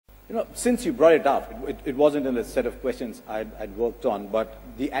Since you brought it up, it wasn't in the set of questions I'd worked on, but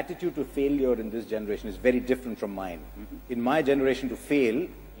the attitude to failure in this generation is very different from mine. In my generation, to fail,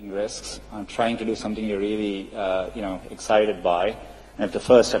 risks. I'm trying to do something you're really, excited by. And if the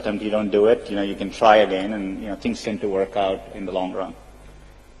first attempt you don't do it, you can try again, and things tend to work out in the long run.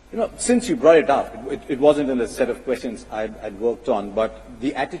 Since you brought it up, it wasn't in the set of questions I'd worked on, but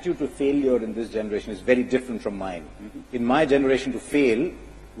the attitude to failure in this generation is very different from mine. In my generation, to fail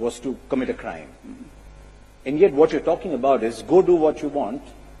was to commit a crime. And yet what you're talking about is go do what you want,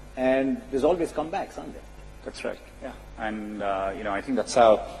 and there's always comebacks, aren't there? That's right. Yeah. And, I think that's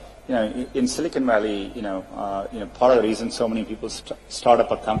how, in Silicon Valley, part of the reason so many people start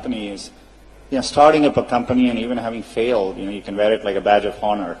up a company is, starting up a company and even having failed, you can wear it like a badge of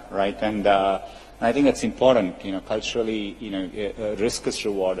honor, right? And I think that's important, culturally, risk is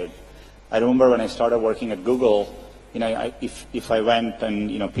rewarded. I remember when I started working at Google, if I went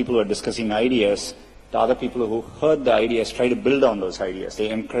and, people were discussing ideas, the other people who heard the ideas try to build on those ideas. They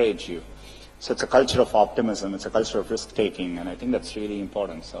encourage you. So it's a culture of optimism. It's a culture of risk-taking, and I think that's really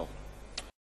important. So.